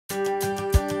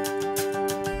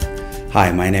Hi,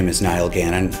 my name is Niall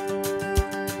Gannon.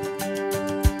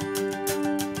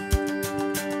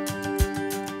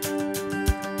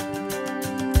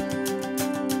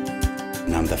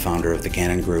 And I'm the founder of the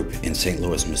Gannon Group in St.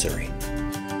 Louis, Missouri.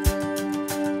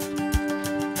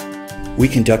 We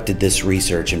conducted this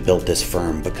research and built this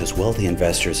firm because wealthy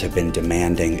investors have been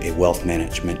demanding a wealth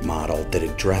management model that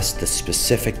addressed the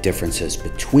specific differences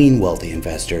between wealthy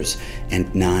investors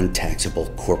and non-taxable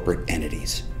corporate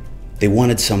entities. They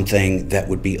wanted something that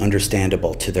would be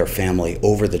understandable to their family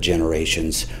over the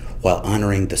generations while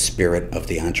honoring the spirit of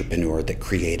the entrepreneur that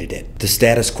created it. The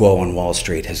status quo on Wall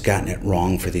Street has gotten it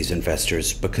wrong for these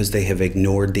investors because they have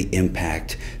ignored the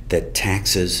impact that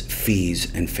taxes,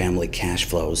 fees, and family cash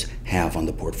flows have on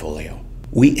the portfolio.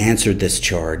 We answered this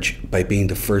charge by being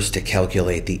the first to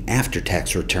calculate the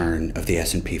after-tax return of the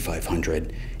S&P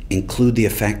 500, include the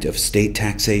effect of state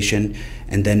taxation,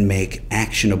 and then make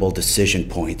actionable decision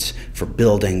points for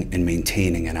building and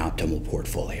maintaining an optimal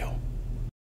portfolio.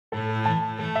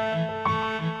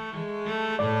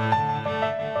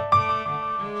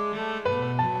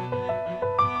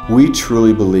 We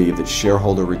truly believe that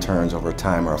shareholder returns over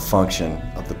time are a function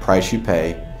of the price you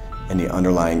pay and the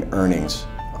underlying earnings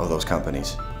of those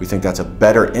companies. We think that's a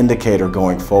better indicator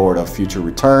going forward of future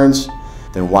returns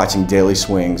than watching daily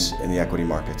swings in the equity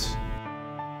markets.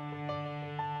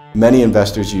 Many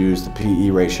investors use the PE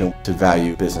ratio to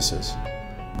value businesses.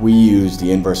 We use the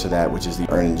inverse of that, which is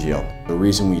the earnings yield. The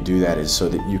reason we do that is so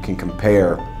that you can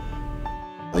compare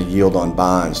the yield on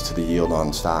bonds to the yield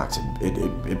on stocks.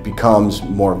 It becomes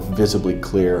more visibly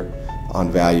clear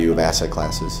on value of asset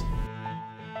classes.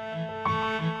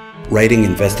 Writing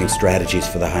investing strategies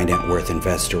for the high net worth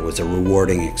investor was a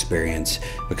rewarding experience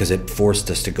because it forced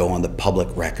us to go on the public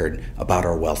record about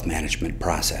our wealth management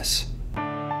process.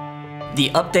 The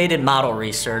updated model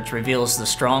research reveals the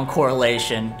strong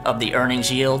correlation of the earnings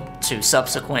yield to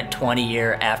subsequent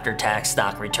 20-year after-tax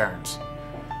stock returns.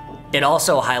 It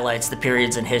also highlights the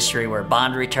periods in history where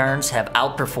bond returns have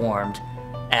outperformed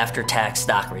after-tax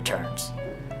stock returns.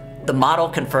 The model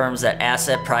confirms that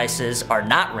asset prices are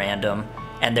not random,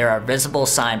 and there are visible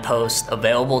signposts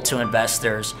available to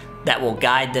investors that will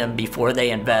guide them before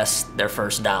they invest their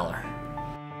first dollar.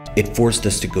 It forced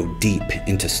us to go deep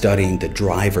into studying the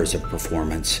drivers of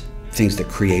performance, things that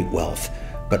create wealth,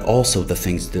 but also the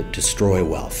things that destroy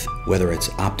wealth, whether it's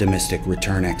optimistic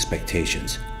return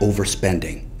expectations,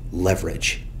 overspending,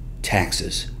 leverage,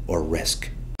 taxes, or risk.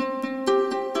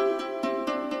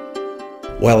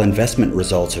 While investment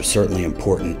results are certainly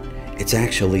important, it's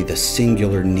actually the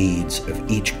singular needs of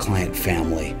each client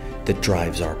family that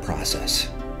drives our process.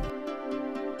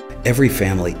 Every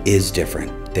family is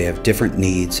different. They have different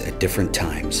needs at different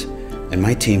times, and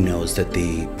my team knows that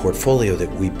the portfolio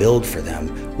that we build for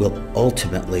them will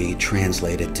ultimately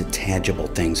translate into tangible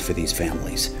things for these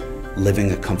families,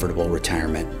 living a comfortable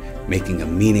retirement, making a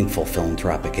meaningful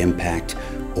philanthropic impact,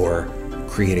 or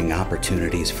creating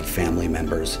opportunities for family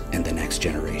members and the next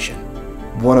generation.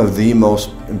 One of the most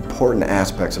important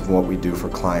aspects of what we do for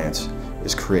clients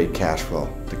is create cash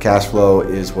flow. The cash flow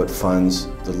is what funds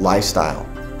the lifestyle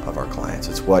of our clients.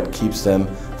 It's what keeps them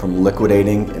from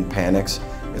liquidating in panics.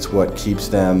 It's what keeps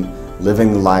them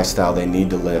living the lifestyle they need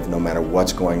to live no matter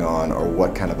what's going on or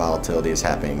what kind of volatility is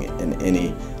happening in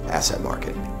any asset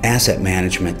market. Asset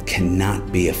management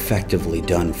cannot be effectively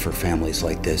done for families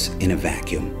like this in a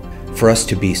vacuum. For us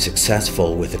to be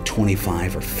successful with a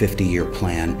 25 or 50-year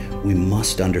plan, we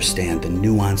must understand the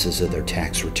nuances of their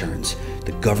tax returns,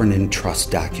 the governing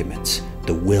trust documents,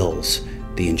 the wills,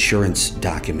 the insurance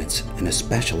documents, and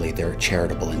especially their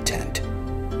charitable intent.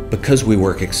 Because we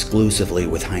work exclusively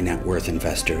with high net worth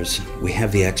investors, we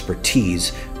have the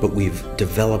expertise, but we've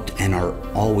developed and are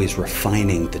always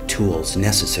refining the tools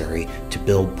necessary to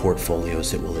build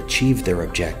portfolios that will achieve their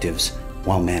objectives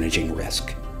while managing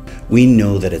risk. We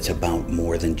know that it's about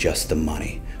more than just the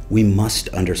money. We must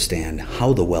understand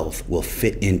how the wealth will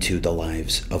fit into the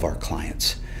lives of our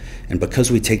clients. And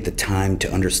because we take the time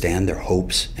to understand their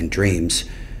hopes and dreams,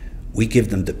 we give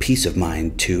them the peace of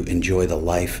mind to enjoy the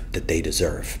life that they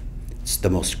deserve. It's the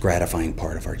most gratifying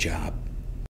part of our job.